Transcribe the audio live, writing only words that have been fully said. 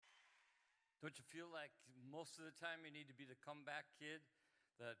Don't you feel like most of the time you need to be the comeback kid?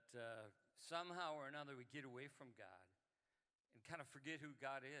 That somehow or another we get away from God and kind of forget who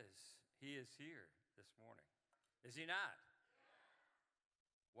God is. He is here this morning. Is he not?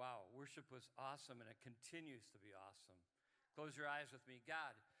 Wow, worship was awesome and it continues to be awesome. Close your eyes with me.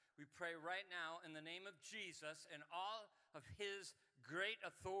 God, we pray right now in the name of Jesus and all of his great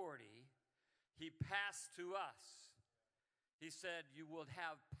authority he passed to us. He said you will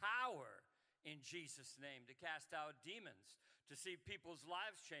have power in Jesus' name to cast out demons, to see people's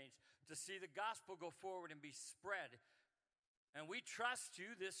lives change, to see the gospel go forward and be spread. And we trust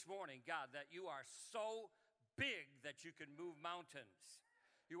you this morning, God, that you are so big that you can move mountains.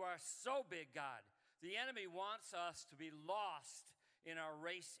 You are so big, God. The enemy wants us to be lost in our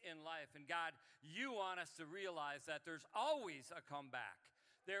race in life. And God, you want us to realize that there's always a comeback.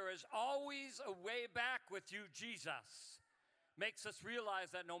 There is always a way back with you, Jesus. Makes us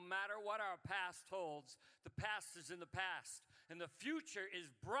realize that no matter what our past holds, the past is in the past, and the future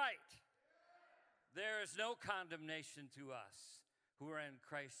is bright. There is no condemnation to us who are in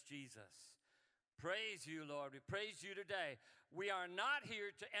Christ Jesus. Praise you, Lord. We praise you today. We are not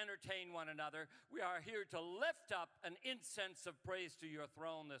here to entertain one another. We are here to lift up an incense of praise to your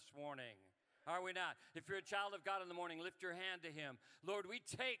throne this morning. Are we not? If you're a child of God in the morning, lift your hand to him. Lord, we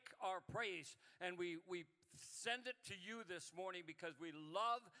take our praise and we send it to you this morning because we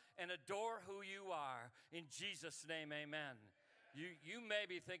love and adore who you are. In Jesus' name, amen. You may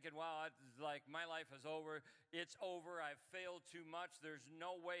be thinking, wow, like my life is over. It's over. I've failed too much. There's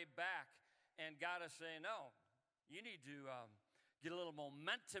no way back. And God is saying, no, you need to get a little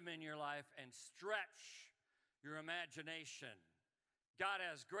momentum in your life and stretch your imagination. God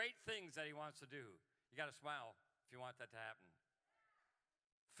has great things that he wants to do. You got to smile if you want that to happen.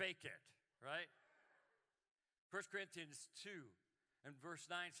 Fake it, right? 1 Corinthians 2 and verse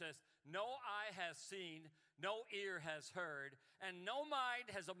 9 says, no eye has seen, no ear has heard, and no mind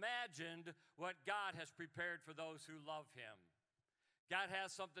has imagined what God has prepared for those who love him. God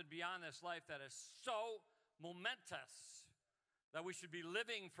has something beyond this life that is so momentous that we should be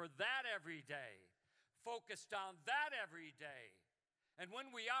living for that every day, focused on that every day. And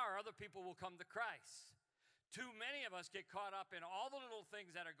when we are, other people will come to Christ. Too many of us get caught up in all the little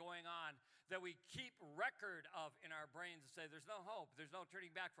things that are going on that we keep record of in our brains and say, there's no hope, there's no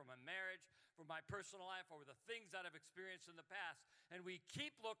turning back from my marriage, from my personal life, over the things that I've experienced in the past. And we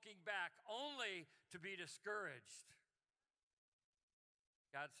keep looking back only to be discouraged.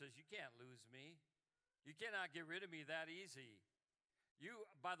 God says, you can't lose me. You cannot get rid of me that easy.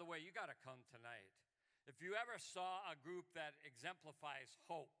 By the way, you got to come tonight. If you ever saw a group that exemplifies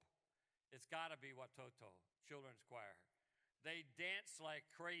hope, it's got to be Watoto Children's Choir. They dance like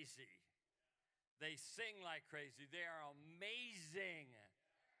crazy. They sing like crazy. They are amazing.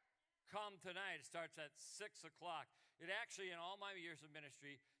 Come tonight. It starts at 6 o'clock. It actually, in all my years of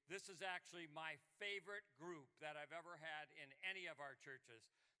ministry, this is actually my favorite group that I've ever had in any of our churches,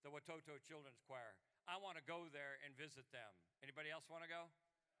 the Watoto Children's Choir. I want to go there and visit them. Anybody else want to go?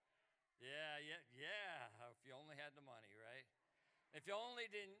 Yeah. If you only had the money, right? If you only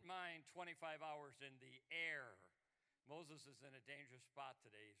didn't mind 25 hours in the air. Moses is in a dangerous spot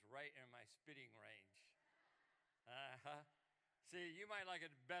today. He's right in my spitting range. See, you might like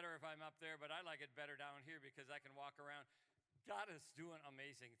it better if I'm up there, but I like it better down here because I can walk around. God is doing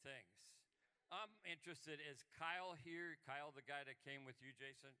amazing things. I'm interested, is Kyle here? Kyle, the guy that came with you,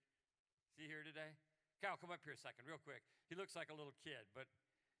 Jason? Is he here today? Kyle, come up here a second, real quick. He looks like a little kid, but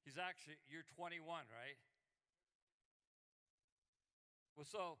he's actually, you're 21, right? Well,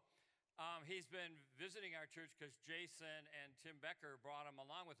 so he's been visiting our church because Jason and Tim Becker brought him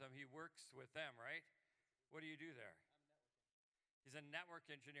along with them. He works with them, right? What do you do there? He's a network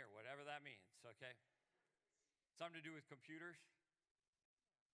engineer, whatever that means, okay? Something to do with computers?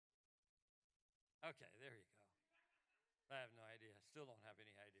 Okay, there you go. I have no idea. Still don't have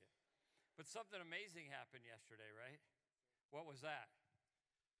any idea. But something amazing happened yesterday, right? What was that?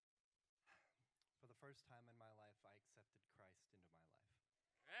 For the first time in my life, I accepted Christ into my life.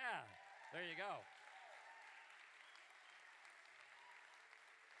 Yeah, there you go.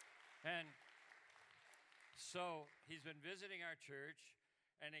 And so he's been visiting our church,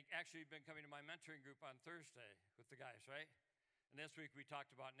 and he actually been coming to my mentoring group on Thursday with the guys, right? And this week we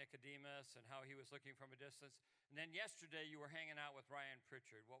talked about Nicodemus and how he was looking from a distance. And then yesterday you were hanging out with Ryan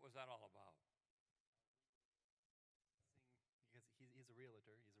Pritchard. What was that all about? Because he's a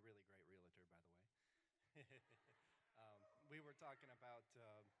realtor. He's a really great realtor, by the way. We were talking about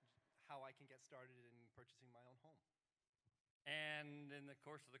how I can get started in purchasing my own home. And in the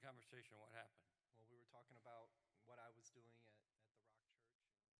course of the conversation, what happened? Well, we were talking about what I was doing at the Rock Church,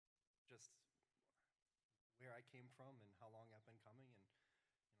 and just I came from and how long I've been coming.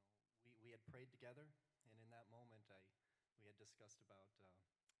 And we had prayed together, and in that moment, we had discussed about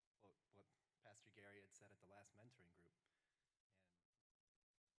what Pastor Gary had said at the last mentoring group.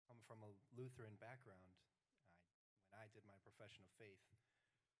 And coming from a Lutheran background, when I did my profession of faith,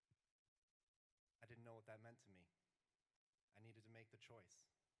 I didn't know what that meant to me. I needed to make the choice,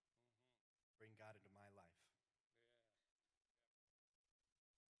 bring God into my life.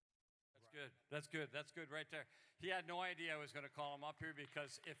 Good. That's good. That's good right there. He had no idea I was going to call him up here,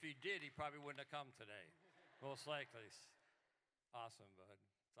 because if he did, he probably wouldn't have come today. Most likely. Awesome, bud.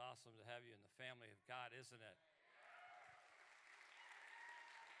 It's awesome to have you in the family of God, isn't it?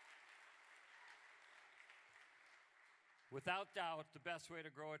 Without doubt, the best way to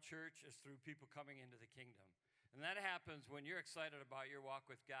grow a church is through people coming into the kingdom. And that happens when you're excited about your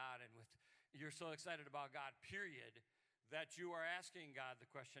walk with God, and you're so excited about God, period, that you are asking God the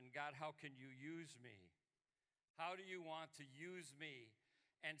question, God, how can you use me? How do you want to use me?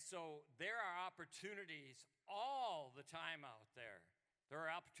 And so there are opportunities all the time out there. There are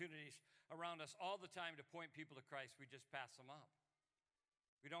opportunities around us all the time to point people to Christ. We just pass them up.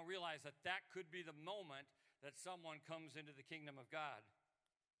 We don't realize that that could be the moment that someone comes into the kingdom of God.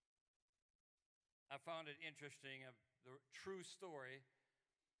 I found it interesting, the true story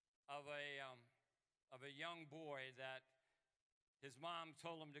of a young boy that his mom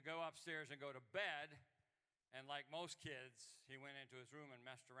told him to go upstairs and go to bed, and like most kids, he went into his room and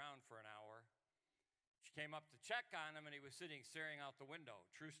messed around for an hour. She came up to check on him, and he was sitting staring out the window.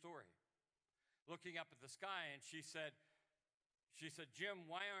 True story. Looking up at the sky, and she said, Jim,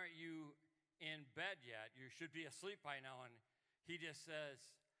 why aren't you in bed yet? You should be asleep by now. And he just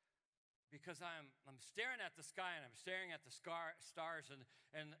says, because I'm staring at the sky, and I'm staring at the stars and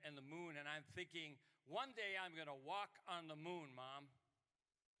the moon, and I'm thinking, one day I'm going to walk on the moon, Mom.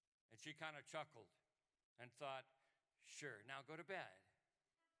 And she kind of chuckled and thought, sure, now go to bed.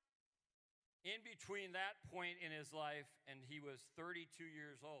 In between that point in his life, and he was 32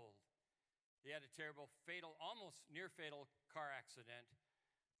 years old, he had a terrible, fatal, almost near fatal car accident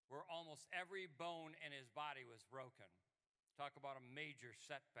where almost every bone in his body was broken. Talk about a major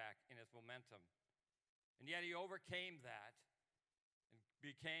setback in his momentum. And yet he overcame that and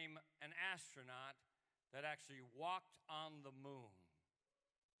became an astronaut that actually walked on the moon.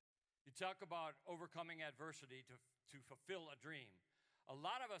 You talk about overcoming adversity to fulfill a dream. A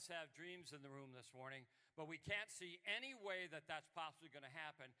lot of us have dreams in the room this morning, but we can't see any way that that's possibly going to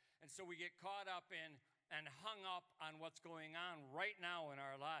happen. And so we get caught up in and hung up on what's going on right now in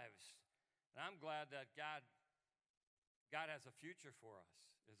our lives. And I'm glad that God has a future for us.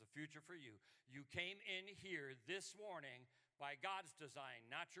 There's a future for you. You came in here this morning by God's design,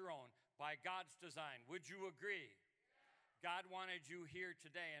 not your own, by God's design. Would you agree? God wanted you here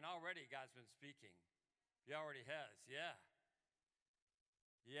today, and already God's been speaking. He already has, yeah.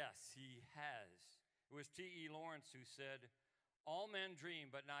 Yes, he has. It was T.E. Lawrence who said, all men dream,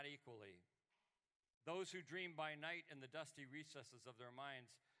 but not equally. Those who dream by night in the dusty recesses of their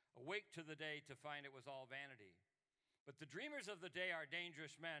minds awake to the day to find it was all vanity. But the dreamers of the day are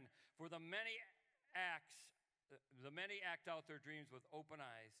dangerous men, for the many act out their dreams with open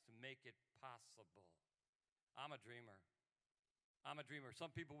eyes to make it possible. I'm a dreamer. Some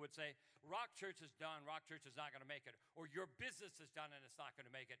people would say, Rock Church is done, Rock Church is not going to make it. Or your business is done and it's not going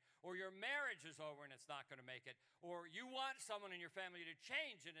to make it. Or your marriage is over and it's not going to make it. Or you want someone in your family to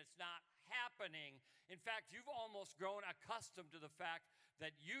change and it's not happening. In fact, you've almost grown accustomed to the fact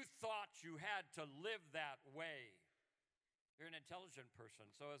that you thought you had to live that way. You're an intelligent person.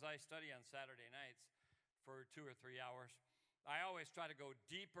 So as I study on Saturday nights for 2 or 3 hours, I always try to go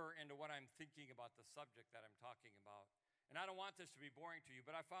deeper into what I'm thinking about the subject that I'm talking about. And I don't want this to be boring to you,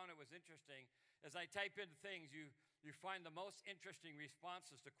 but I found it was interesting. As I type in things, you find the most interesting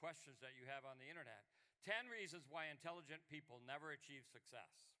responses to questions that you have on the internet. 10 reasons why intelligent people never achieve success.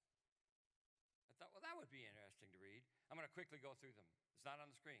 I thought, well, that would be interesting to read. I'm going to quickly go through them. It's not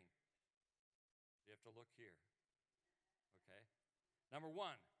on the screen. You have to look here. Okay? Number 1,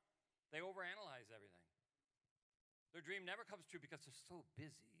 they overanalyze everything. Their dream never comes true because they're so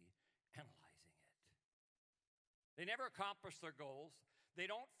busy analyzing. They never accomplish their goals. They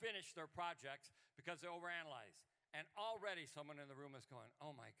don't finish their projects because they overanalyze. And already someone in the room is going,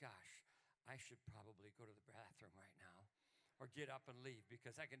 oh my gosh, I should probably go to the bathroom right now or get up and leave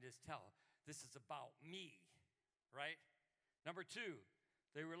because I can just tell this is about me, right? Number 2,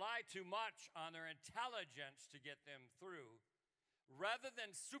 they rely too much on their intelligence to get them through rather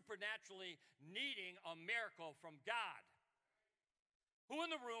than supernaturally needing a miracle from God. Who in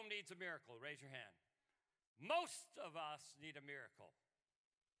the room needs a miracle? Raise your hand. Most of us need a miracle.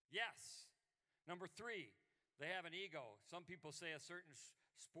 Yes. Number 3, They have an ego. Some people say a certain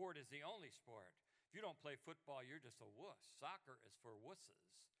sport is the only sport. If you don't play football, you're just a wuss. Soccer is for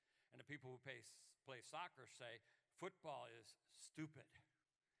wusses. And the people who play soccer say football is stupid.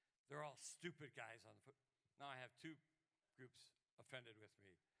 They're all stupid guys on the foot. Now I have two groups offended with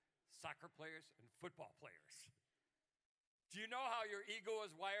me: soccer players and football players. Do you know how your ego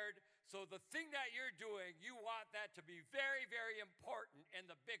is wired? So the thing that you're doing, you want that to be very, very important in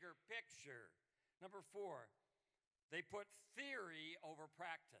the bigger picture. Number 4, they put theory over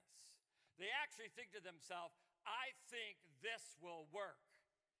practice. They actually think to themselves, I think this will work,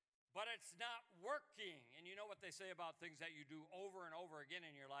 but it's not working. And you know what they say about things that you do over and over again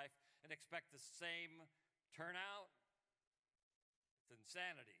in your life and expect the same turnout? It's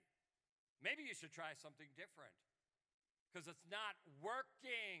insanity. Maybe you should try something different because it's not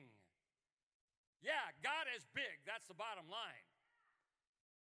working. Yeah, God is big. That's the bottom line.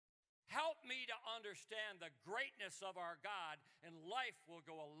 Help me to understand the greatness of our God, and life will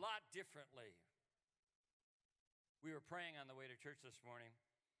go a lot differently. We were praying on the way to church this morning,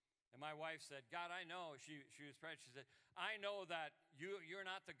 and my wife said, God, I know, she was praying, she said, I know that you're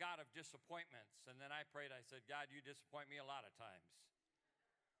not the God of disappointments. And then I prayed, I said, God, you disappoint me a lot of times.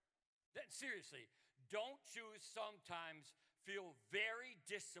 Seriously, don't you sometimes feel very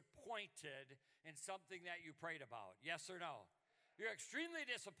disappointed in something that you prayed about? Yes or no? You're extremely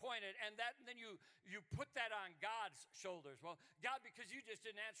disappointed, and then you put that on God's shoulders. Well, God, because you just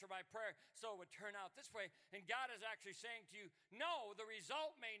didn't answer my prayer, so it would turn out this way. And God is actually saying to you, no, the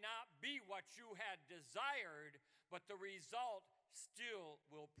result may not be what you had desired, but the result still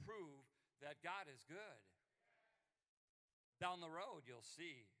will prove that God is good. Down the road, you'll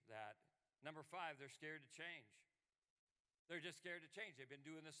see that. Number 5, they're scared to change. They're just scared to change. They've been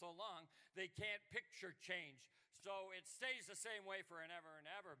doing this so long, they can't picture change. So it stays the same way for and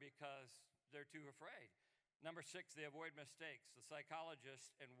ever because they're too afraid. Number 6, they avoid mistakes. The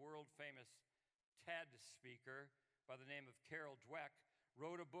psychologist and world-famous TED speaker by the name of Carol Dweck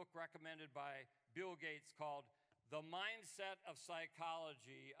wrote a book recommended by Bill Gates called The Mindset of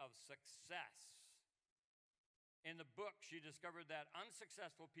Psychology of Success. In the book, she discovered that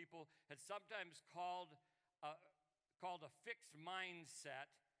unsuccessful people had sometimes called a fixed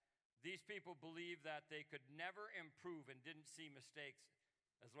mindset. These people believed that they could never improve and didn't see mistakes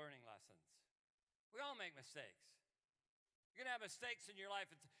as learning lessons. We all make mistakes. You're going to have mistakes in your life.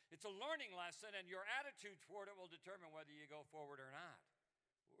 It's a learning lesson, and your attitude toward it will determine whether you go forward or not.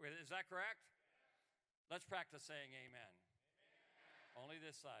 Is that correct? Let's practice saying amen. Amen. Only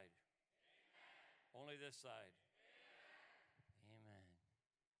this side. Amen. Only this side. Amen.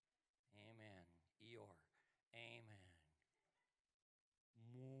 Amen. Eeyore. Amen.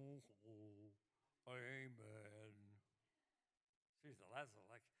 Amen. Jesus, that's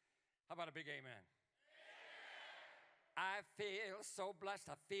like, how about a big amen? Amen? I feel so blessed,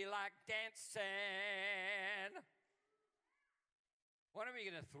 I feel like dancing. When are we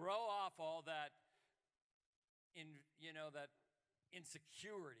going to throw off all that, that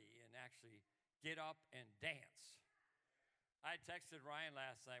insecurity and actually get up and dance? I texted Ryan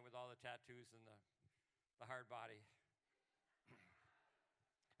last night with all the tattoos and the hard body.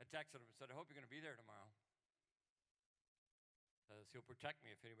 I texted him and said, I hope you're going to be there tomorrow. Because he'll protect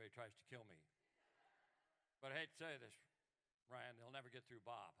me if anybody tries to kill me. But I hate to tell you this, Ryan, they'll never get through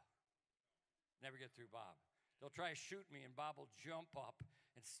Bob. Never get through Bob. They'll try to shoot me, and Bob will jump up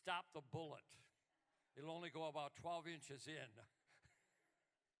and stop the bullet. It'll only go about 12 inches in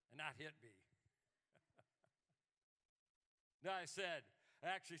and not hit me. Now I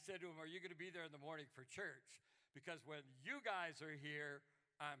actually said to him, are you going to be there in the morning for church? Because when you guys are here,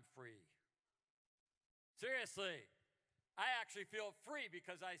 I'm free. Seriously, I actually feel free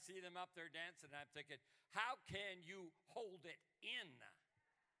because I see them up there dancing, and I'm thinking, how can you hold it in?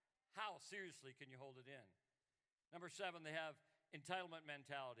 How seriously can you hold it in? Number 7, they have entitlement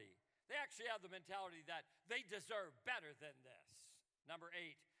mentality. They actually have the mentality that they deserve better than this. Number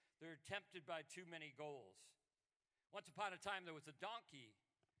 8, they're tempted by too many goals. Once upon a time, there was a donkey,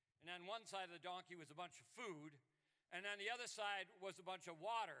 and on one side of the donkey was a bunch of food, and on the other side was a bunch of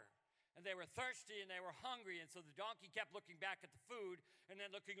water. And they were thirsty and they were hungry, and so the donkey kept looking back at the food and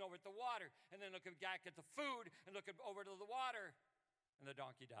then looking over at the water, and then looking back at the food and looking over to the water, and the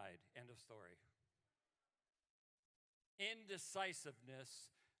donkey died. End of story.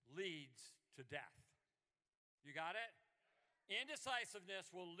 Indecisiveness leads to death. You got it?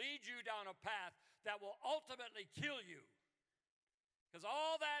 Indecisiveness will lead you down a path that will ultimately kill you. Because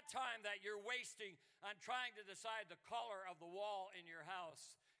all that time that you're wasting on trying to decide the color of the wall in your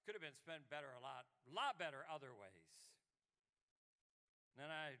house could have been spent better, a lot better other ways.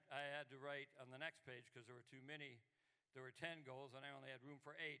 Then I had had to write on the next page because there were too many. There were 10 goals, and I only had room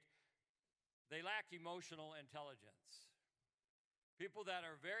for 8. They lack emotional intelligence. People that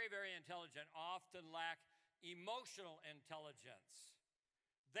are very, very intelligent often lack emotional intelligence.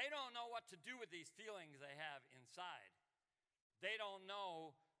 They don't know what to do with these feelings they have inside. They don't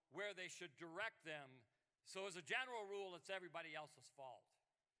know where they should direct them. So as a general rule, it's everybody else's fault.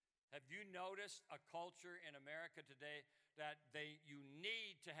 Have you noticed a culture in America today that you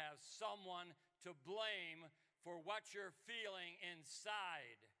need to have someone to blame for what you're feeling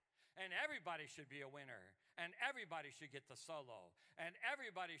inside? And everybody should be a winner, and everybody should get the solo, and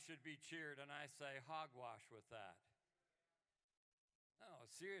everybody should be cheered, and I say hogwash with that. No,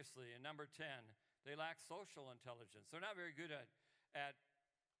 seriously. And number 10, they lack social intelligence. They're not very good at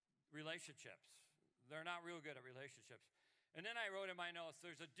relationships. They're not real good at relationships. And then I wrote in my notes,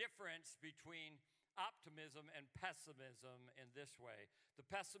 there's a difference between optimism and pessimism in this way. The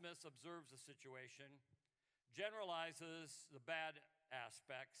pessimist observes the situation, generalizes the bad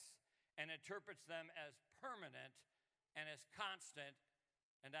aspects, and interprets them as permanent and as constant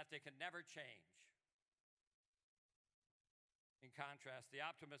and that they can never change. In contrast, the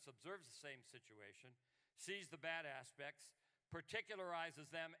optimist observes the same situation, sees the bad aspects, particularizes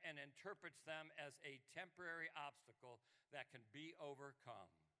them, and interprets them as a temporary obstacle that can be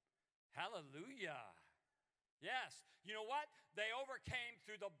overcome. Hallelujah. Yes. You know what? They overcame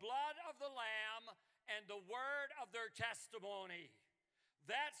through the blood of the Lamb and the word of their testimony.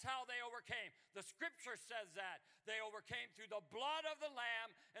 That's how they overcame. The scripture says that. They overcame through the blood of the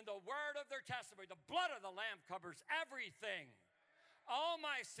Lamb and the word of their testimony. The blood of the Lamb covers everything. All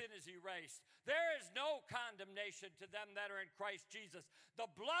my sin is erased. There is no condemnation to them that are in Christ Jesus.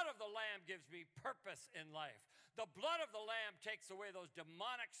 The blood of the Lamb gives me purpose in life. The blood of the Lamb takes away those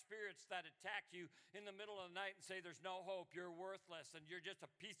demonic spirits that attack you in the middle of the night and say there's no hope, you're worthless, and you're just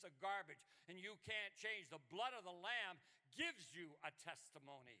a piece of garbage, and you can't change. The blood of the Lamb gives you a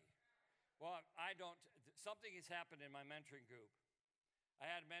testimony. Well, something has happened in my mentoring group. I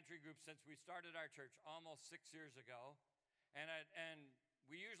had a mentoring group since we started our church almost 6 years ago. And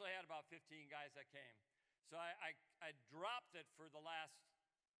we usually had about 15 guys that came. So I dropped it for the last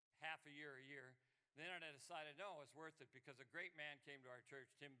half a year. Then I decided, no, it's worth it because a great man came to our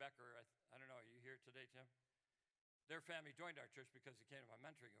church, Tim Becker. I don't know, are you here today, Tim? Their family joined our church because he came to my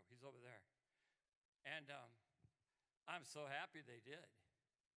mentoring group. He's over there. And I'm so happy they did.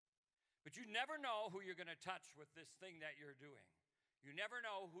 But you never know who you're going to touch with this thing that you're doing. You never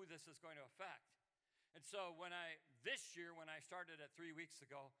know who this is going to affect. And so this year, when I started it 3 weeks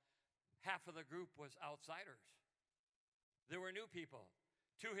ago, half of the group was outsiders. There were new people.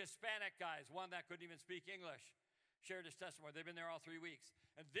 2 Hispanic guys, one that couldn't even speak English, shared his testimony. They've been there all 3 weeks.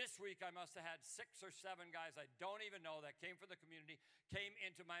 And this week, I must have had 6 or 7 guys I don't even know that came from the community, came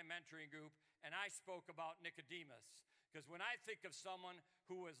into my mentoring group, and I spoke about Nicodemus. Because when I think of someone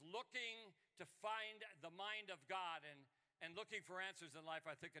who was looking to find the mind of God and looking for answers in life,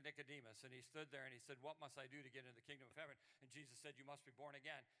 I think of Nicodemus. And he stood there and he said, what must I do to get into the kingdom of heaven? And Jesus said, you must be born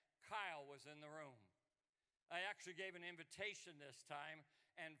again. Kyle was in the room. I actually gave an invitation this time,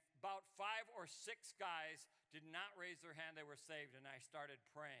 and about 5 or 6 guys did not raise their hand. They were saved, and I started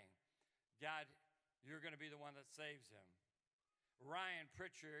praying. God, you're going to be the one that saves him. Ryan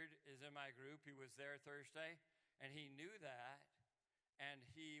Pritchard is in my group. He was there Thursday, and he knew that. And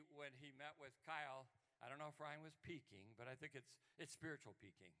when he met with Kyle, I don't know if Ryan was peaking, but I think it's spiritual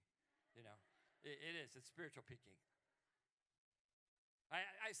peaking. You know, it is. It's spiritual peaking.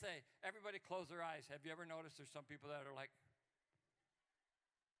 I say, everybody close their eyes. Have you ever noticed there's some people that are like,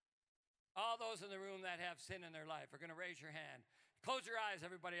 all those in the room that have sin in their life are going to raise your hand. Close your eyes,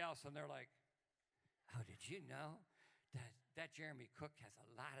 everybody else. And they're like, oh, did you know that Jeremy Cook has a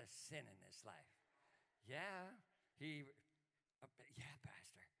lot of sin in his life? Yeah,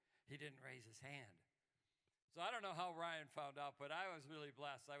 Pastor. He didn't raise his hand. So I don't know how Ryan found out, but I was really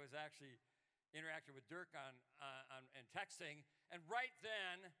blessed. I was actually interacting with Dirk on texting, and right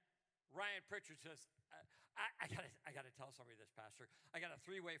then, Ryan Pritchard says, I gotta tell somebody this, Pastor. I got a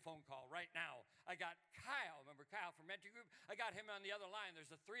 3-way phone call right now. I got Kyle, remember Kyle from Mentoring Group? I got him on the other line.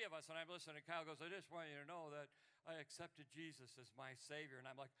 There's the 3 of us, and I'm listening. Kyle goes, I just want you to know that I accepted Jesus as my Savior. And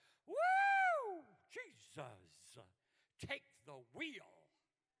I'm like, woo! Jesus, take the wheel.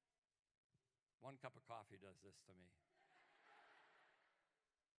 1 cup of coffee does this to me.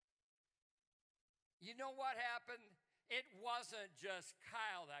 You know what happened? It wasn't just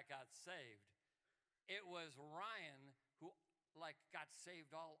Kyle that got saved. It was Ryan who got saved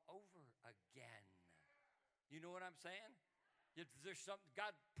all over again. You know what I'm saying?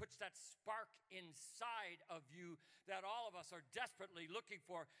 God puts that spark inside of you that all of us are desperately looking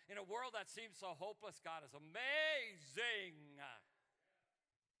for in a world that seems so hopeless. God is amazing.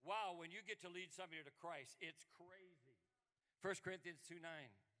 Wow, when you get to lead somebody to Christ, it's crazy. 1 Corinthians 2:9,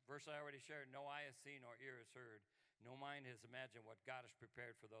 verse I already shared, no eye has seen nor ear has heard, no mind has imagined what God has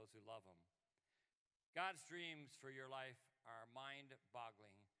prepared for those who love him. God's dreams for your life are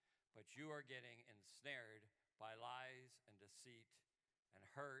mind-boggling, but you are getting ensnared by lies and deceit and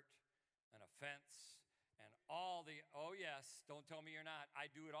hurt and offense and all the, oh yes, don't tell me you're not. I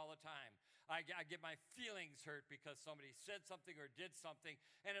do it all the time. I get my feelings hurt because somebody said something or did something,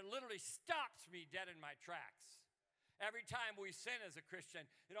 and it literally stops me dead in my tracks. Every time we sin as a Christian,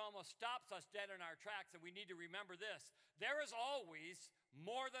 it almost stops us dead in our tracks, and we need to remember this. There is always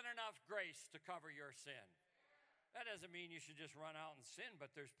more than enough grace to cover your sin. That doesn't mean you should just run out and sin,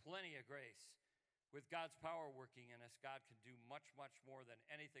 but there's plenty of grace. With God's power working in us, God can do much, much more than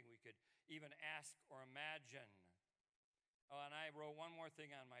anything we could even ask or imagine. Oh, and I wrote one more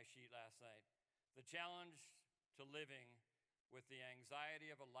thing on my sheet last night. The challenge to living with the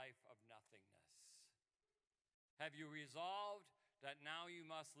anxiety of a life of nothingness. Have you resolved that now you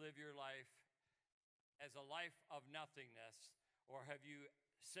must live your life as a life of nothingness? Or have you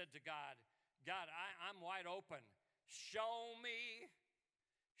said to God, God, I'm wide open. Show me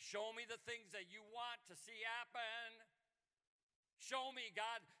the things that you want to see happen. Show me,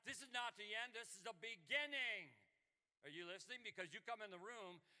 God, this is not the end, this is the beginning. Are you listening? Because you come in the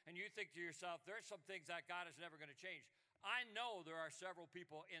room and you think to yourself, there's some things that God is never going to change. I know there are several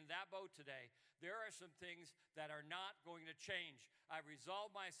people in that boat today. There are some things that are not going to change. I've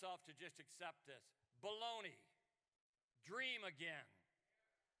resolved myself to just accept this. Baloney. Dream again.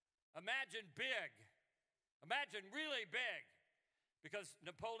 Imagine big. Imagine really big. Because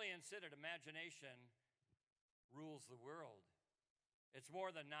Napoleon said it, imagination rules the world. It's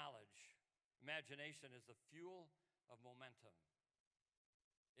more than knowledge. Imagination is the fuel of momentum.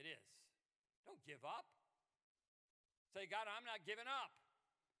 It is. Don't give up. Say, God, I'm not giving up.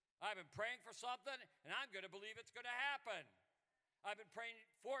 I've been praying for something, and I'm going to believe it's going to happen. I've been praying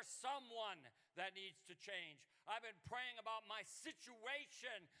for someone that needs to change. I've been praying about my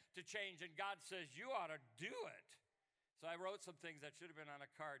situation to change, and God says, you ought to do it. So I wrote some things that should have been on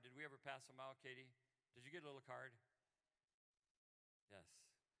a card. Did we ever pass them out, Katie? Did you get a little card? Yes.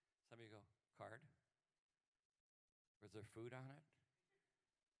 Some of you go, card? Was there food on it?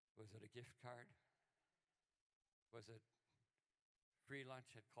 Was it a gift card? Was it free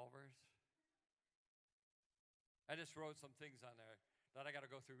lunch at Culver's? I just wrote some things on there that I got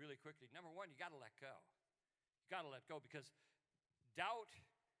to go through really quickly. Number one, you got to let go. You got to let go because doubt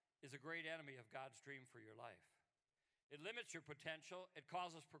is a great enemy of God's dream for your life. It limits your potential. It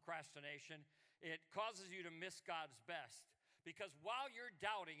causes procrastination. It causes you to miss God's best. Because while you're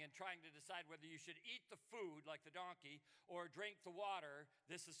doubting and trying to decide whether you should eat the food like the donkey or drink the water,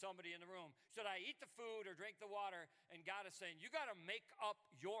 this is somebody in the room. Should I eat the food or drink the water? And God is saying, you got to make up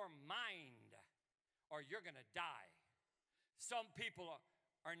your mind or you're going to die. Some people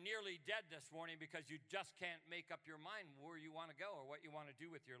are nearly dead this morning because you just can't make up your mind where you want to go or what you want to do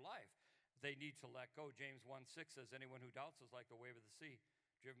with your life. They need to let go. James 1:6 says, anyone who doubts is like the wave of the sea,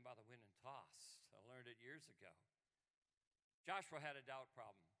 driven by the wind and tossed. I learned it years ago. Joshua had a doubt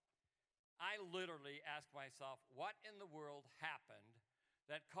problem. I literally asked myself, what in the world happened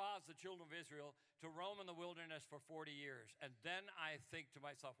that caused the children of Israel to roam in the wilderness for 40 years? And then I think to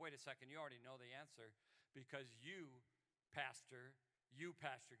myself, wait a second, you already know the answer because you, Pastor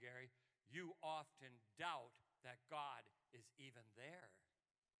Gary, you often doubt that God is even there.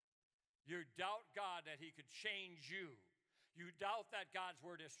 You doubt God that he could change you. You doubt that God's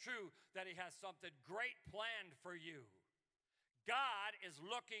word is true, that he has something great planned for you. God is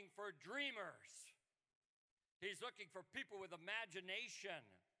looking for dreamers. He's looking for people with imagination.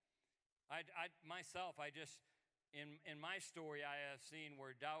 In my story, I have seen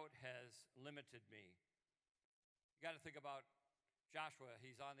where doubt has limited me. You got to think about Joshua.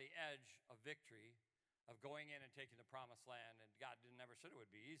 He's on the edge of victory, of going in and taking the promised land, and God never said it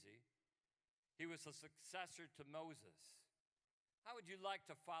would be easy. He was the successor to Moses. How would you like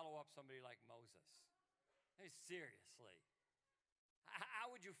to follow up somebody like Moses? I mean, seriously.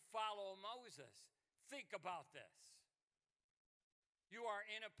 How would you follow Moses? Think about this. You are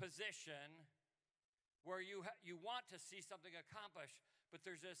in a position where you want to see something accomplished, but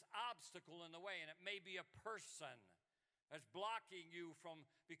there's this obstacle in the way, and it may be a person that's blocking you from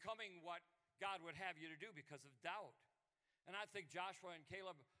becoming what God would have you to do because of doubt. And I think Joshua and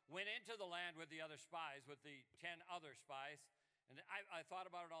Caleb went into the land with the other spies, with the 10 other spies. And I thought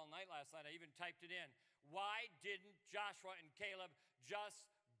about it all night last night. I even typed it in. why didn't Joshua and Caleb just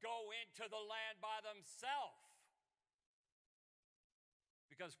go into the land by themselves?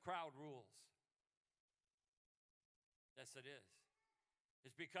 Because crowd rules. Yes, it is.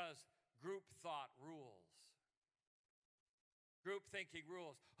 It's because group thought rules. Group thinking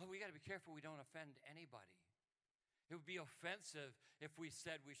rules. Oh, we got to be careful we don't offend anybody. It would be offensive if we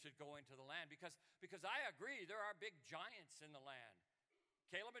said we should go into the land because I agree, there are big giants in the land.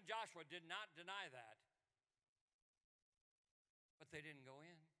 Caleb and Joshua did not deny that. But they didn't go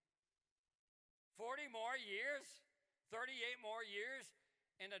in. 40 more years, 38 more years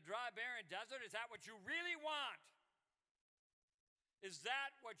in a dry, barren desert, is that what you really want? Is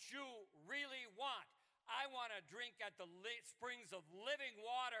that what you really want? I want to drink at the springs of living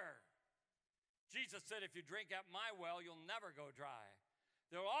water. Jesus said, if you drink at my well, you'll never go dry.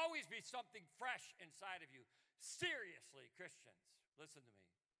 There will always be something fresh inside of you. Seriously, Christians, listen to me.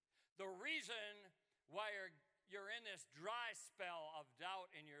 The reason why you're in this dry spell of doubt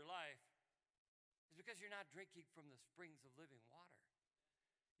in your life is because you're not drinking from the springs of living water.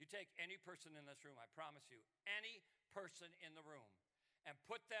 You take any person in this room, I promise you, any person in the room, and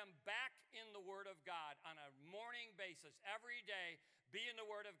put them back in the Word of God on a morning basis, every day, be in the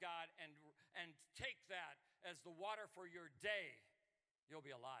Word of God, and take that as the water for your day, you'll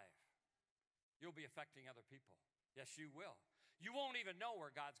be alive. You'll be affecting other people. Yes, you will. You won't even know where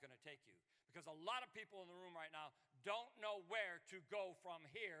God's going to take you because a lot of people in the room right now don't know where to go from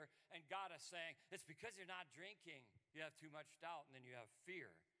here, and God is saying, it's because you're not drinking. You have too much doubt, and then you have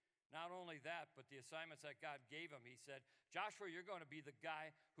fear. Not only that, but the assignments that God gave him, he said, Joshua, you're going to be the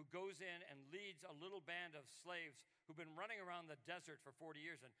guy who goes in and leads a little band of slaves who've been running around the desert for 40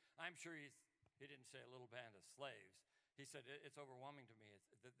 years. And I'm sure he didn't say a little band of slaves. He said, it's overwhelming to me.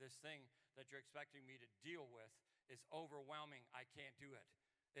 This thing that you're expecting me to deal with is overwhelming. I can't do it.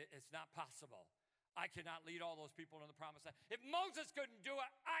 It's not possible. I cannot lead all those people into the promised land. If Moses couldn't do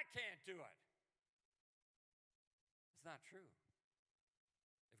it, I can't do it. It's not true.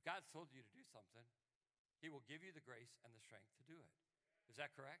 If God's told you to do something, he will give you the grace and the strength to do it. Is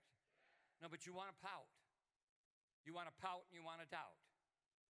that correct? No, but you want to pout. You want to pout and you want to doubt.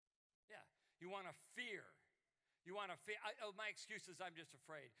 Yeah. You want to fear. You want to fear. My excuse is I'm just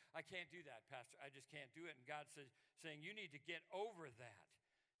afraid. I can't do that, Pastor. I just can't do it. And God says, saying, you need to get over that.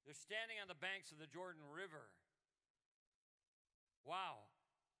 They're standing on the banks of the Jordan River. Wow.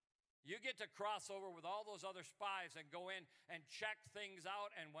 You get to cross over with all those other spies and go in and check things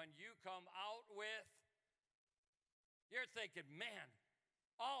out. And when you come out with, you're thinking, man,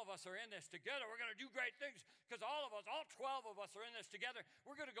 all of us are in this together. We're going to do great things because all 12 of us are in this together.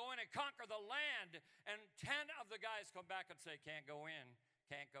 We're going to go in and conquer the land. And 10 of the guys come back and say, can't go in,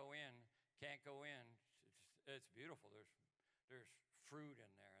 can't go in, can't go in. It's beautiful. There's fruit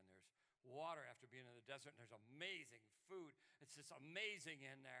in there and there's water after being in the desert. And there's amazing food. It's just amazing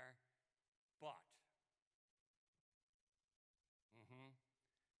in there. But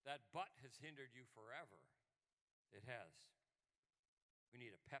that but has hindered you forever. It has. We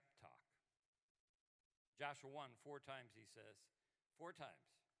need a pep talk. Joshua 1, 4 times he says, 4 times,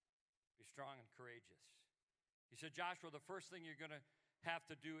 be strong and courageous. He said, Joshua, the first thing you're going to have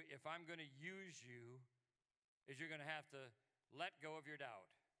to do if I'm going to use you is you're going to have to let go of your doubt.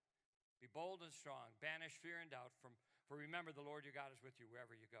 Be bold and strong. Banish fear and doubt for remember the Lord your God is with you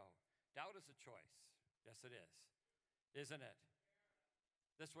wherever you go. Doubt is a choice. Yes, it is. Isn't it?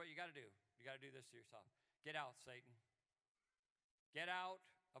 This is what you got to do. You got to do this to yourself. Get out, Satan. Get out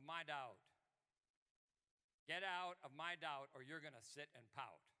of my doubt. Get out of my doubt or you're going to sit and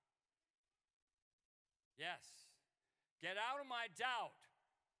pout. Yes. Get out of my doubt.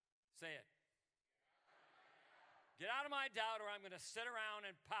 Say it. Get out of my doubt or I'm going to sit around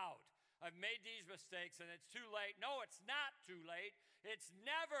and pout. I've made these mistakes and it's too late. No, it's not too late. It's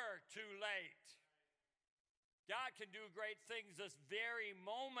never too late. God can do great things this very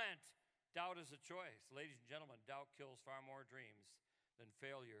moment. Doubt is a choice. Ladies and gentlemen, doubt kills far more dreams than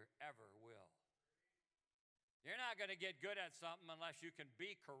failure ever will. You're not going to get good at something unless you can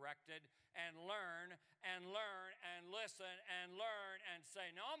be corrected and learn and learn and listen and learn and say,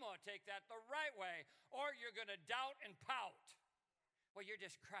 no, I'm going to take that the right way. Or you're going to doubt and pout. Well, you're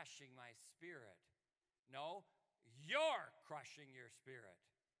just crushing my spirit. No, you're crushing your spirit.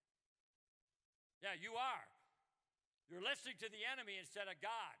 Yeah, you are. You're listening to the enemy instead of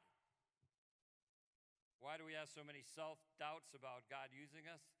God. Why do we have so many self-doubts about God using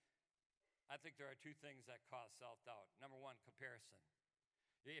us? I think there are 2 things that cause self-doubt. Number 1, comparison.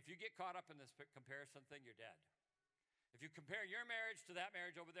 If you get caught up in this comparison thing, you're dead. If you compare your marriage to that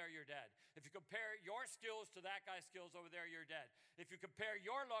marriage over there, you're dead. If you compare your skills to that guy's skills over there, you're dead. If you compare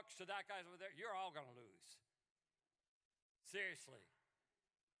your looks to that guy's over there, you're all going to lose. Seriously.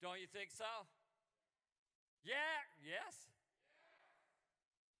 Don't you think so? Yeah. Yes?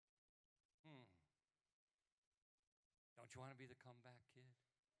 Don't you want to be the comeback kid?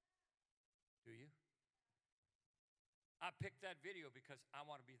 Do you? I picked that video because I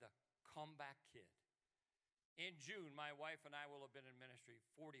want to be the comeback kid. In June, my wife and I will have been in ministry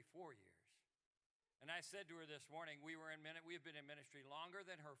 44 years. And I said to her this morning, we have been in ministry longer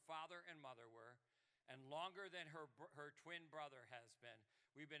than her father and mother were, and longer than her twin brother has been.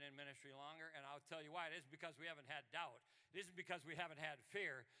 We've been in ministry longer, and I'll tell you why. It isn't because we haven't had doubt. It isn't because we haven't had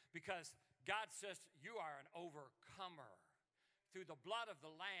fear, because God says you are an overcomer through the blood of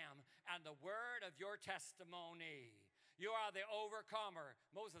the Lamb and the word of your testimony. You are the overcomer.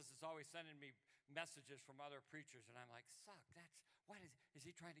 Moses is always sending me messages from other preachers, and I'm like, suck, is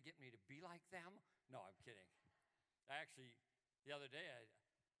he trying to get me to be like them? No, I'm kidding. The other day,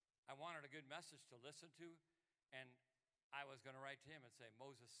 I wanted a good message to listen to, and I was going to write to him and say,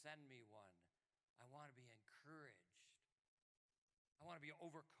 Moses, send me one. I want to be encouraged. I want to be an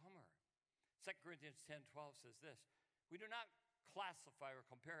overcomer. 2 Corinthians 10:12 says this, we do not classify or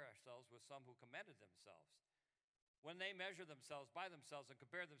compare ourselves with some who commended themselves. When they measure themselves by themselves and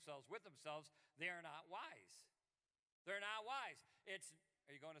compare themselves with themselves, they are not wise. They're not wise.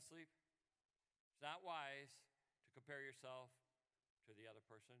 Are you going to sleep? It's not wise to compare yourself to the other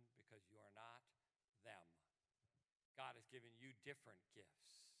person because you are not them. God has given you different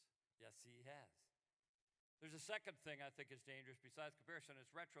gifts. Yes, he has. There's a second thing I think is dangerous besides comparison,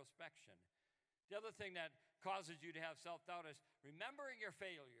 it's retrospection. The other thing that causes you to have self-doubt is remembering your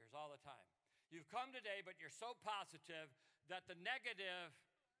failures all the time. You've come today, but you're so positive that the negative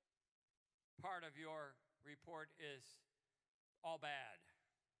part of your report is all bad.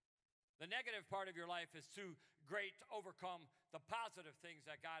 The negative part of your life is too great to overcome the positive things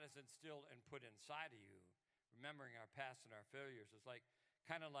that God has instilled and put inside of you. Remembering our past and our failures is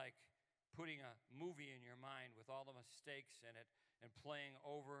kind of like putting a movie in your mind with all the mistakes in it and playing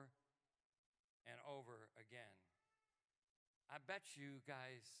over and over again. I bet you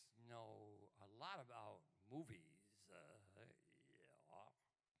guys know a lot about movies.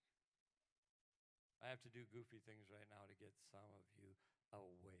 I have to do goofy things right now to get some of you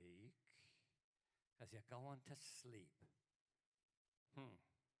awake because you're going to sleep.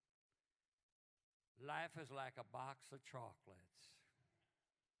 Life is like a box of chocolates.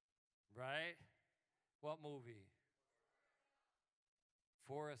 Right? What movie?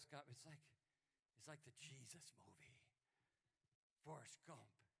 Forrest Gump. It's like the Jesus movie. Forrest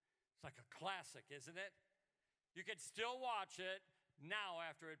Gump. It's like a classic, isn't it? You can still watch it now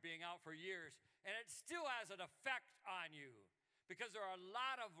after it being out for years, and it still has an effect on you because there are a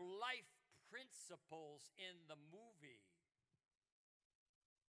lot of life principles in the movie.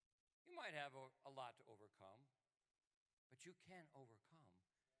 You might have a lot to overcome, but you can overcome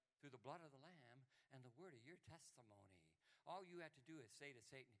through the blood of the Lamb and the word of your testimony. All you have to do is say to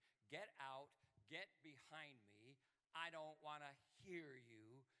Satan, get out, get behind me. I don't want to hear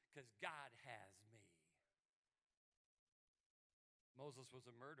you because God has me. Moses was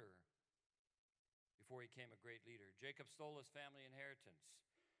a murderer before he became a great leader. Jacob stole his family inheritance.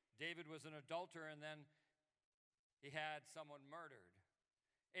 David was an adulterer, and then he had someone murdered.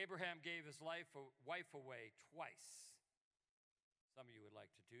 Abraham gave his wife away twice. Some of you would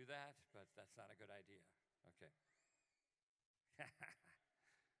like to do that, but that's not a good idea. Okay.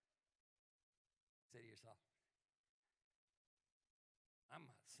 Say to yourself, I'm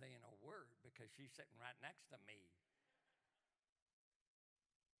not saying a word because she's sitting right next to me.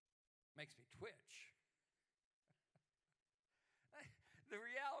 Makes me twitch. The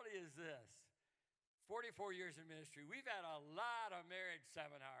reality is this. 44 years in ministry, we've had a lot of marriage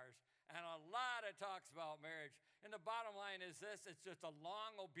seminars and a lot of talks about marriage. And the bottom line is this, it's just a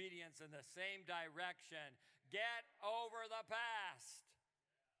long obedience in the same direction. Get over the past.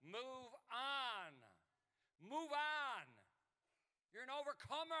 Move on. Move on. You're an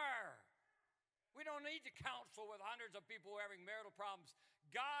overcomer. We don't need to counsel with hundreds of people who are having marital problems.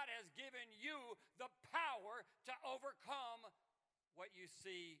 God has given you the power to overcome what you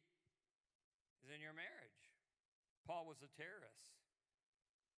see is in your marriage. Paul was a terrorist.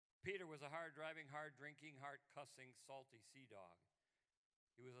 Peter was a hard-driving, hard-drinking, hard-cussing, salty sea dog.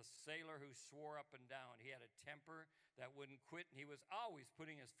 He was a sailor who swore up and down. He had a temper that wouldn't quit, and he was always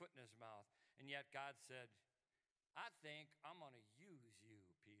putting his foot in his mouth. And yet God said, I think I'm going to use you,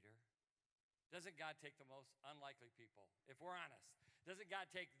 Peter. Doesn't God take the most unlikely people? If we're honest, doesn't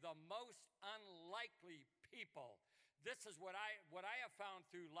God take the most unlikely people this is what I have found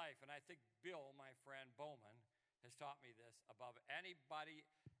through life, and I think Bill, my friend Bowman, has taught me this above anybody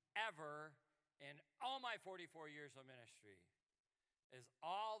ever in all my 44 years of ministry, is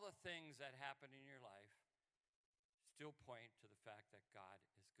all the things that happen in your life still point to the fact that God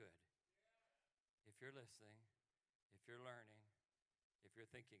is good. If you're listening, if you're learning, if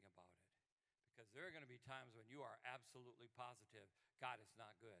you're thinking about it. Because there are going to be times when you are absolutely positive God is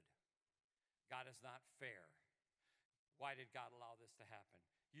not good. God is not fair. Why did God allow this to happen?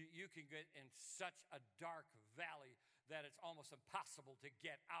 You can get in such a dark valley that it's almost impossible to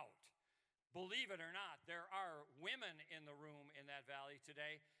get out. Believe it or not, there are women in the room in that valley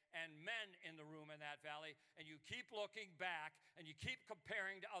today and men in the room in that valley, and you keep looking back and you keep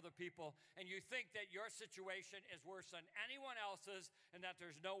comparing to other people, and you think that your situation is worse than anyone else's and that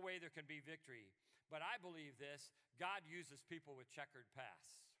there's no way there can be victory. But I believe this: God uses people with checkered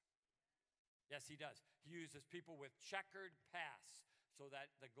pasts. Yes, he does. He uses people with checkered pasts so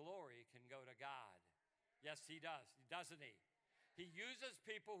that the glory can go to God. Yes, he does, doesn't he? He uses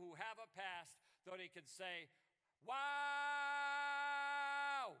people who have a past so that he can say, wow!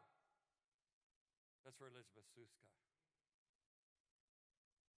 That's for Elizabeth Suska.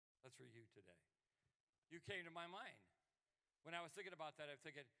 That's for you today. You came to my mind. When I was thinking about that, I'm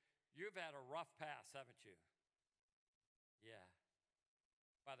thinking, you've had a rough past, haven't you? Yeah.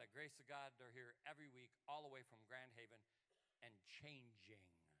 By the grace of God, they're here every week, all the way from Grand Haven, and changing.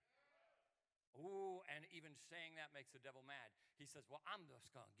 Ooh, and even saying that makes the devil mad. He says, well, I'm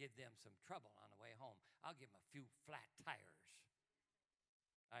just going to give them some trouble on the way home. I'll give them a few flat tires.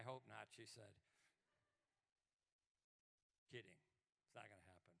 I hope not, she said. Kidding. It's not going to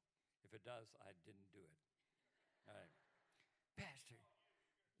happen. If it does, I didn't do it. All right. Pastor.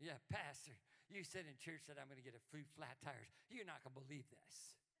 Yeah, Pastor. You said in church that I'm going to get a few flat tires. You're not going to believe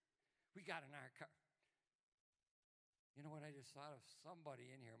this. We got in our car. You know what I just thought of?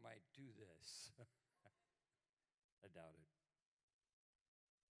 Somebody in here might do this. I doubt it.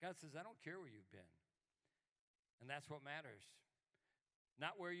 God says, I don't care where you've been. And that's what matters.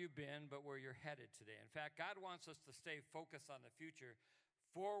 Not where you've been, but where you're headed today. In fact, God wants us to stay focused on the future,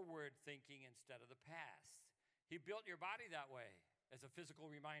 forward thinking instead of the past. He built your body that way as a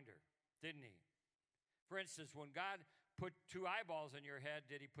physical reminder, didn't he? For instance, when God put two eyeballs in your head,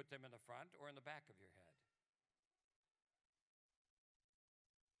 did he put them in the front or in the back of your head?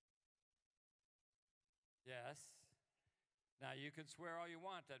 Yes. Now, you can swear all you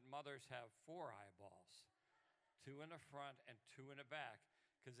want that mothers have 4 eyeballs, 2 in the front and 2 in the back,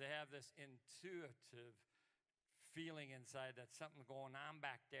 because they have this intuitive feeling inside that something's going on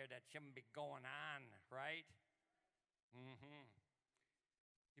back there that shouldn't be going on, right? Mm-hmm.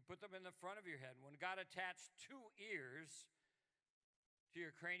 He put them in the front of your head. When God attached 2 ears to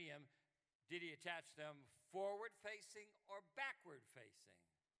your cranium, did he attach them forward-facing or backward-facing?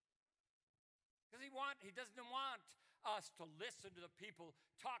 Because he doesn't want us to listen to the people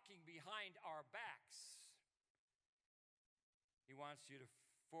talking behind our backs. He wants you to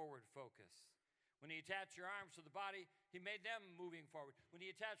forward focus. When he attached your arms to the body, he made them moving forward. When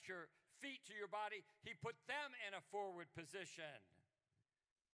he attached your feet to your body, he put them in a forward position.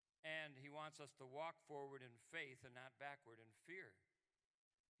 And he wants us to walk forward in faith and not backward in fear.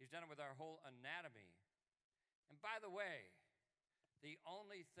 He's done it with our whole anatomy. And by the way, the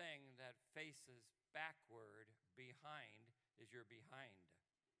only thing that faces backward behind is your behind.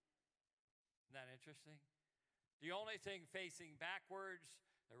 Isn't that interesting? The only thing facing backwards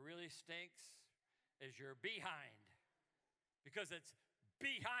that really stinks is your behind, because it's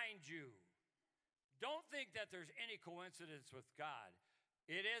behind you. Don't think that there's any coincidence with God.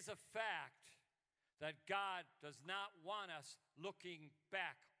 It is a fact that God does not want us looking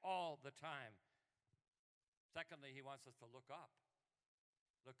back all the time. Secondly, he wants us to look up.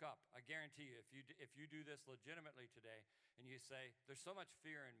 Look up. I guarantee you, if you do this legitimately today and you say, there's so much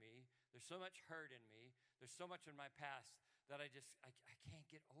fear in me, there's so much hurt in me, there's so much in my past that I can't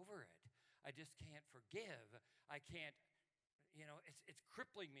get over it. I just can't forgive. I can't, it's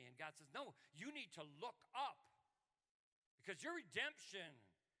crippling me. And God says, no, you need to look up because your redemption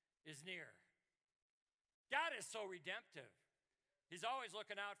is near. God is so redemptive. He's always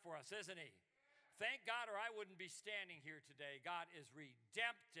looking out for us, isn't he? Thank God, or I wouldn't be standing here today. God is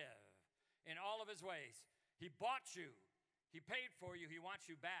redemptive in all of his ways. He bought you. He paid for you. He wants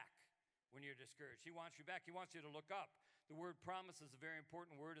you back when you're discouraged. He wants you back. He wants you to look up. The word promise is a very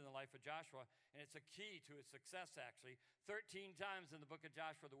important word in the life of Joshua, and it's a key to his success, actually. 13 times in the book of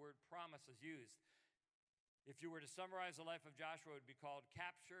Joshua, the word promise is used. If you were to summarize the life of Joshua, it would be called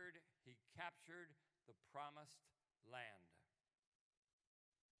captured. He captured the promised land.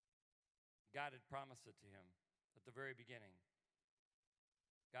 God had promised it to him. at the very beginning.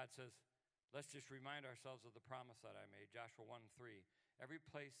 God says, let's just remind ourselves of the promise that I made, Joshua 1:3. Every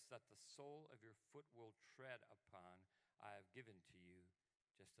place that the sole of your foot will tread upon, I have given to you,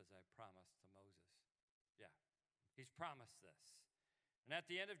 just as I promised to Moses. Yeah, he's promised this. And at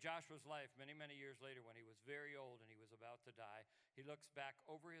the end of Joshua's life, many, many years later, when he was very old and he was about to die, he looks back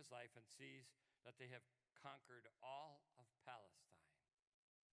over his life and sees that they have conquered all of Palestine.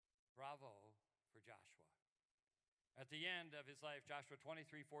 Bravo for Joshua. At the end of his life, Joshua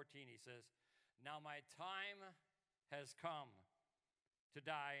 23:14, he says, now my time has come to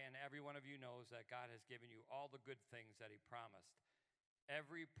die, and every one of you knows that God has given you all the good things that he promised.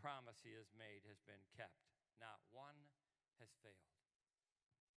 Every promise he has made has been kept. Not one has failed.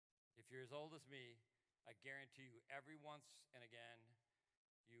 If you're as old as me, I guarantee you every once and again,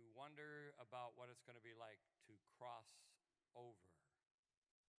 you wonder about what it's going to be like to cross over.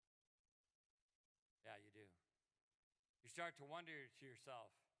 Yeah, you do. You start to wonder to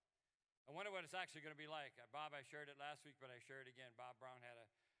yourself, I wonder what it's actually going to be like. Bob, I shared it last week, but I share it again. Bob Brown had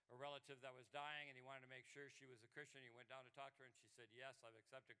a relative that was dying, and he wanted to make sure she was a Christian. He went down to talk to her, and she said, yes, I've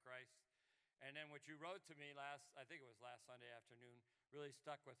accepted Christ. And then what you wrote to me I think it was last Sunday afternoon, really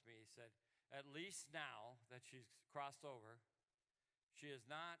stuck with me. He said, at least now that she's crossed over, she is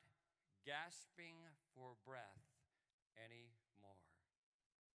not gasping for breath anymore.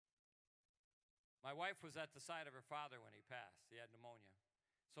 My wife was at the side of her father when he passed. He had pneumonia.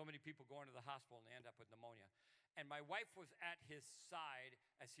 So many people go into the hospital and they end up with pneumonia. And my wife was at his side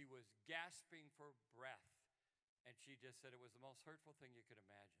as he was gasping for breath. And she just said it was the most hurtful thing you could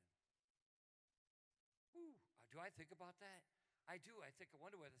imagine. Ooh, do I think about that? I do. I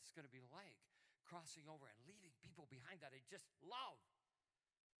wonder what it's going to be like, crossing over and leaving people behind that I just love.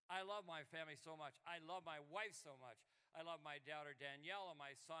 I love my family so much. I love my wife so much. I love my daughter Danielle and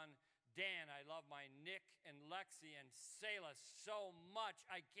my son Dan. I love my Nick and Lexi and Selah so much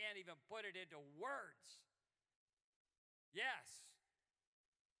I can't even put it into words. Yes.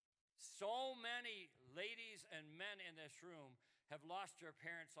 So many ladies and men in this room have lost their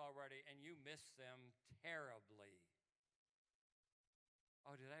parents already, and you miss them terribly.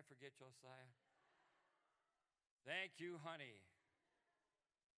 Oh, did I forget Josiah? Thank you, honey.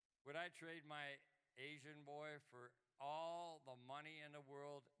 Would I trade my Asian boy for all the money in the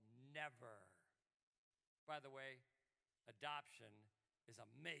world? Never. By the way, adoption is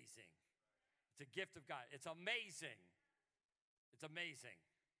amazing. It's a gift of God. It's amazing. It's amazing.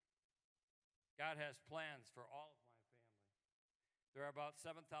 God has plans for all of my family. There are about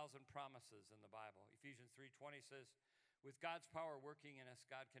 7,000 promises in the Bible. Ephesians 3:20 says, with God's power working in us,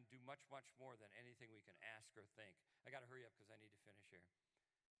 God can do much, much more than anything we can ask or think. I got to hurry up because I need to finish here.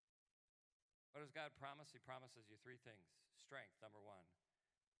 What does God promise? He promises you three things. Strength, number one.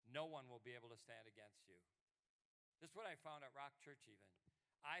 No one will be able to stand against you. This is what I found at Rock Church even.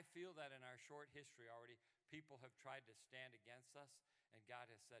 I feel that in our short history already, people have tried to stand against us, and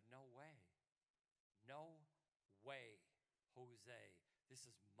God has said, no way. No way, Jose. This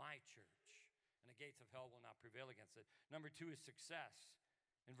is my church, and the gates of hell will not prevail against it. Number two is success.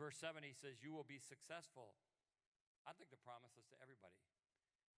 In verse 7, he says, you will be successful. I think the promise is to everybody.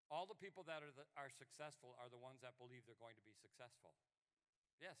 All the people that are successful are the ones that believe they're going to be successful.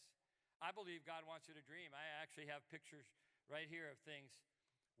 Yes, I believe God wants you to dream. I actually have pictures right here of things.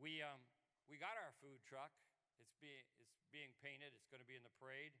 We got our food truck. It's being painted. It's going to be in the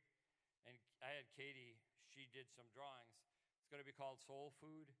parade. And I had Katie, she did some drawings. It's going to be called Soul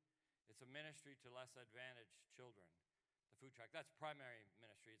Food. It's a ministry to less advantaged children, the food truck. That's primary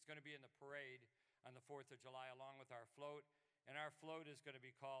ministry. It's going to be in the parade on the 4th of July along with our float. And our float is going to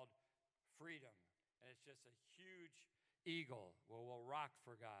be called Freedom. And it's just a huge eagle where we'll rock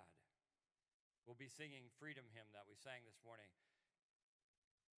for God. We'll be singing Freedom Hymn that we sang this morning.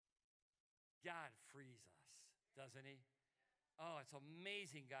 God frees us, doesn't he? Oh, it's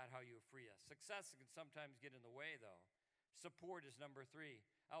amazing, God, how you free us. Success can sometimes get in the way, though. Support is number 3.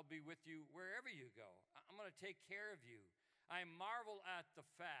 I'll be with you wherever you go. I'm going to take care of you. I marvel at the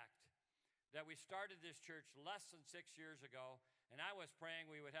fact that we started this church less than 6 years ago, and I was praying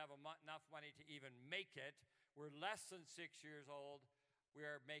we would have enough money to even make it. We're less than 6 years old. We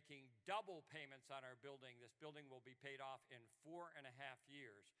are making double payments on our building. This building will be paid off in 4.5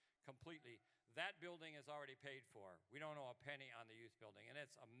 years completely. That building is already paid for. We don't owe a penny on the youth building, and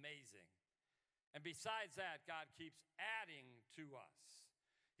it's amazing. And besides that, God keeps adding to us.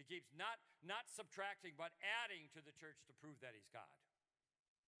 He keeps not subtracting, but adding to the church to prove that he's God.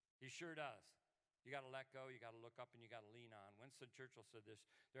 He sure does. You got to let go, you got to look up, and you got to lean on. Winston Churchill said this,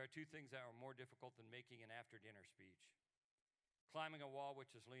 there are 2 things that are more difficult than making an after-dinner speech. Climbing a wall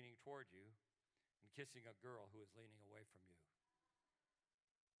which is leaning toward you, and kissing a girl who is leaning away from you.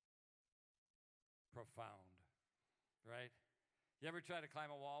 Profound, right? You ever try to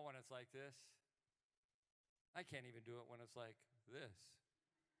climb a wall when it's like this? I can't even do it when it's like this.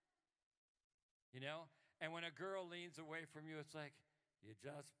 You know? And when a girl leans away from you, it's like, you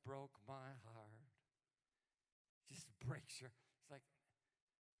just broke my heart. Just breaks your, it's like,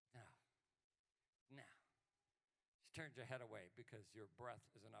 no. She turns your head away because your breath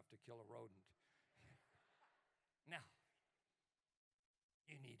is enough to kill a rodent. No.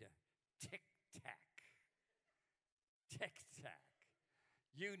 You need a tic-tac. Tic-tac.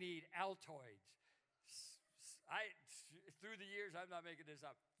 You need Altoids. Through the years, I'm not making this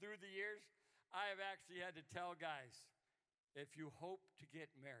up. Through the years, I have actually had to tell guys, if you hope to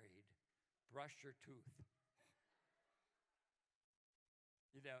get married, brush your tooth.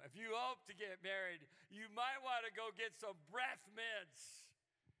 You know, if you hope to get married, you might want to go get some breath mints.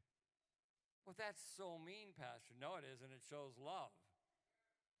 Well, that's so mean, Pastor. No, it isn't. It shows love.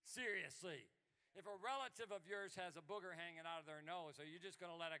 Seriously. If a relative of yours has a booger hanging out of their nose, are you just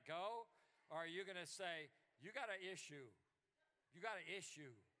going to let it go? Or are you going to say, you got an issue? You got an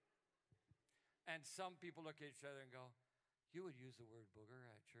issue. And some people look at each other and go, you would use the word booger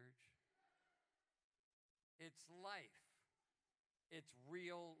at church? It's life. It's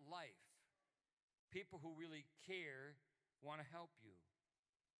real life. People who really care want to help you.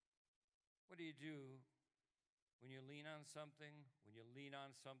 What do you do when you lean on something? When you lean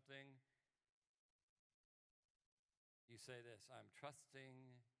on something, you say this, I'm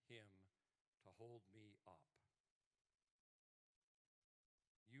trusting him to hold me up.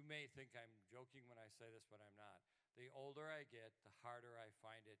 You may think I'm joking when I say this, but I'm not. The older I get, the harder I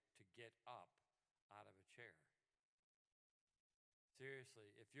find it to get up out of a chair.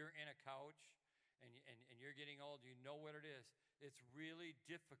 Seriously, if you're in a couch and you're getting old, you know what it is. It's really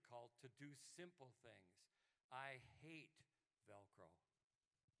difficult to do simple things. I hate Velcro.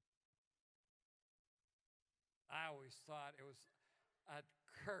 I always thought it was a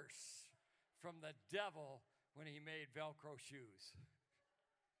curse from the devil when he made Velcro shoes.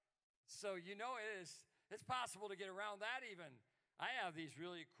 So you know it's possible to get around that even. I have these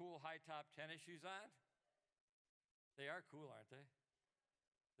really cool high-top tennis shoes on. They are cool, aren't they?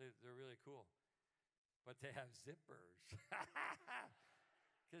 They're really cool. But they have zippers.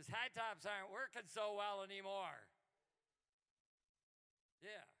 Because high tops aren't working so well anymore.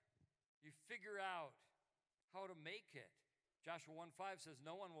 Yeah. You figure out how to make it. Joshua 1:5 says,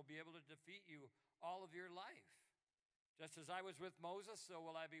 no one will be able to defeat you all of your life. Just as I was with Moses, so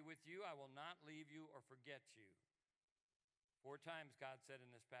will I be with you. I will not leave you or forget you. 4 times God said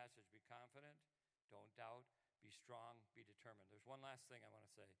in this passage, be confident, don't doubt, be strong, be determined. There's one last thing I want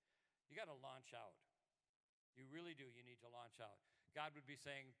to say. You got to launch out. You really do. You need to launch out. God would be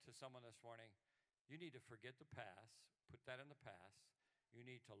saying to someone this morning, you need to forget the past, put that in the past. You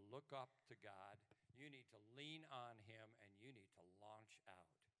need to look up to God. You need to lean on him, and you need to launch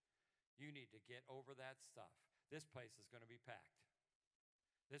out. You need to get over that stuff. This place is going to be packed.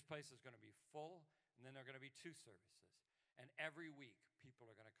 This place is going to be full, and then there are going to be 2 services. And every week,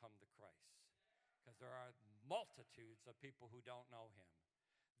 people are going to come to Christ because there are multitudes of people who don't know him.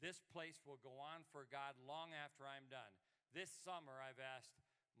 This place will go on for God long after I'm done. This summer, I've asked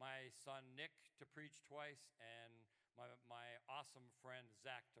my son Nick to preach twice and my awesome friend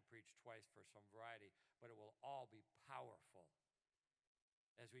Zach to preach twice for some variety, but it will all be powerful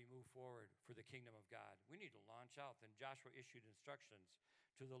as we move forward for the kingdom of God. We need to launch out. Then Joshua issued instructions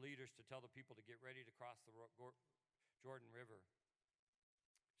to the leaders to tell the people to get ready to cross the Jordan River.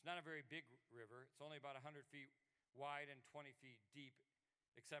 It's not a very big river. It's only about 100 feet wide and 20 feet deep,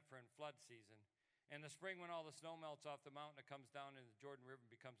 except for in flood season. In the spring, when all the snow melts off the mountain, it comes down into the Jordan River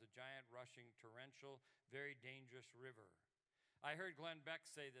and becomes a giant, rushing, torrential, very dangerous river. I heard Glenn Beck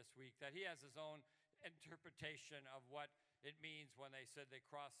say this week that he has his own interpretation of what it means when they said they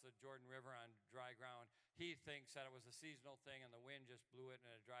crossed the Jordan River on dry ground. He thinks that it was a seasonal thing and the wind just blew it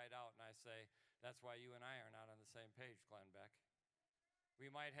and it dried out. And I say, that's why you and I are not on the same page, Glenn Beck.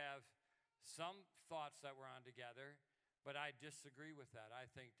 We might have some thoughts that we're on together, but I disagree with that. I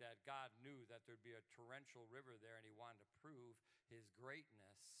think that God knew that there'd be a torrential river there and he wanted to prove his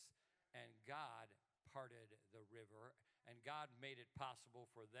greatness. And God parted the river, and God made it possible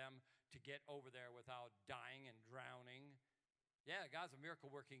for them to get over there without dying and drowning. Yeah, God's a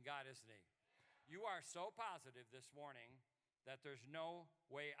miracle-working God, isn't he? You are so positive this morning that there's no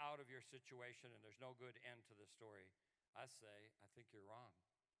way out of your situation and there's no good end to the story. I say, I think you're wrong.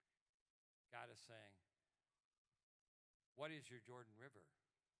 God is saying, what is your Jordan River?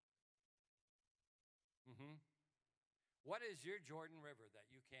 What is your Jordan River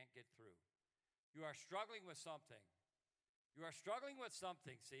that you can't get through? You are struggling with something. You are struggling with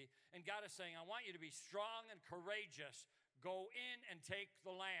something, see? And God is saying, I want you to be strong and courageous. Go in and take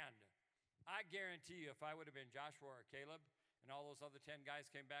the land. I guarantee you, if I would have been Joshua or Caleb and all those other 10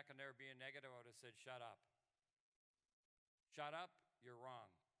 guys came back and they were being negative, I would have said, shut up. Shut up, you're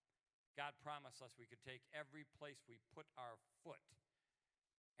wrong. God promised us we could take every place we put our foot.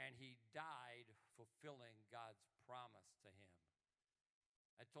 And he died fulfilling God's promise to him.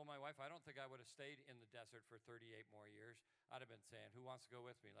 I told my wife, I don't think I would have stayed in the desert for 38 more years. I'd have been saying, who wants to go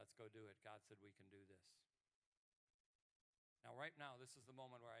with me? Let's go do it. God said we can do this. Now, right now, this is the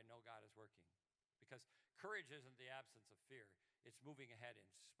moment where I know God is working. Because courage isn't the absence of fear. It's moving ahead in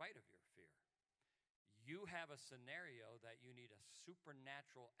spite of your fear. You have a scenario that you need a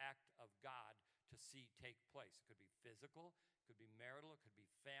supernatural act of God to see take place. It could be physical, it could be marital, it could be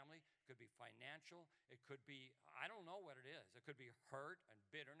family, it could be financial, it could be, I don't know what it is. It could be hurt and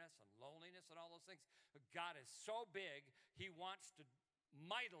bitterness and loneliness and all those things. But God is so big, he wants to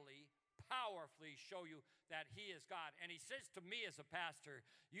mightily, powerfully show you that he is God. And he says to me as a pastor,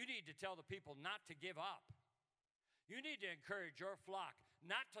 you need to tell the people not to give up. You need to encourage your flock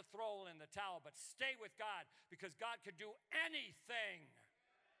not to throw in the towel, but stay with God, because God could do anything.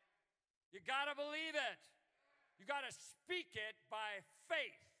 You got to believe it. You got to speak it by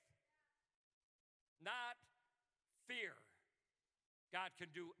faith, not fear. God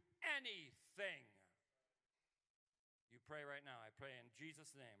can do anything. You pray right now. I pray in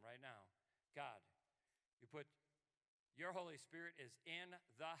Jesus' name right now. God, you put your Holy Spirit is in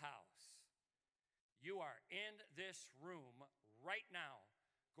the house. You are in this room right now,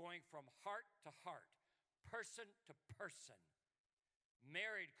 going from heart to heart, person to person,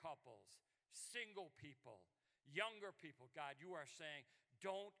 married couples, single people, younger people. God, you are saying,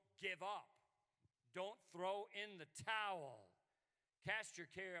 don't give up. Don't throw in the towel. Cast your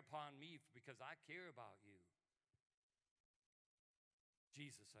care upon me because I care about you.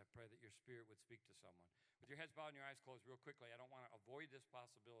 Jesus, I pray that your Spirit would speak to someone. With your heads bowed and your eyes closed real quickly, I don't want to avoid this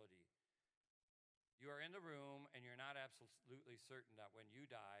possibility. You are in the room and you're not absolutely certain that when you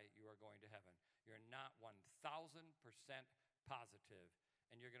die, you are going to heaven. You're not 1,000% positive,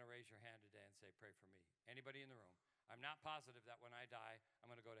 and you're going to raise your hand today and say, pray for me. Anybody in the room? I'm not positive that when I die,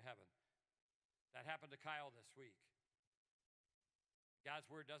 I'm going to go to heaven. That happened to Kyle this week. God's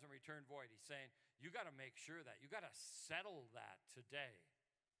word doesn't return void. He's saying, you got to make sure that. You got to settle that today.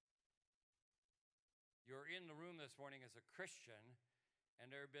 You're in the room this morning as a Christian, and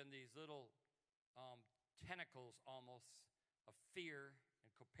there have been these little tentacles almost of fear and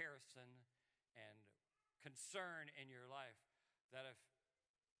comparison and concern in your life that have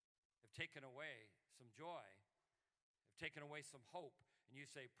taken away some joy, have taken away some hope. And you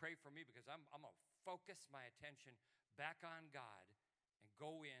say, pray for me, because I'm going to focus my attention back on God and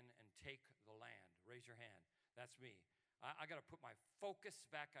go in and take the land. Raise your hand. That's me. I got to put my focus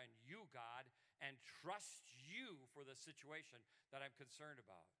back on you, God, and trust you for the situation that I'm concerned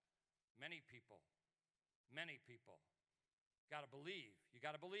about. Many people got to believe. You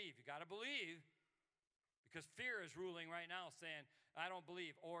got to believe. You got to believe, because fear is ruling right now, saying, I don't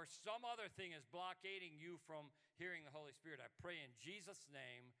believe, or some other thing is blockading you from hearing the Holy Spirit. I pray in Jesus'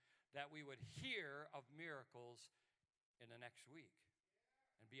 name that we would hear of miracles in the next week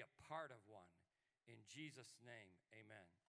and be a part of one. In Jesus' name, amen.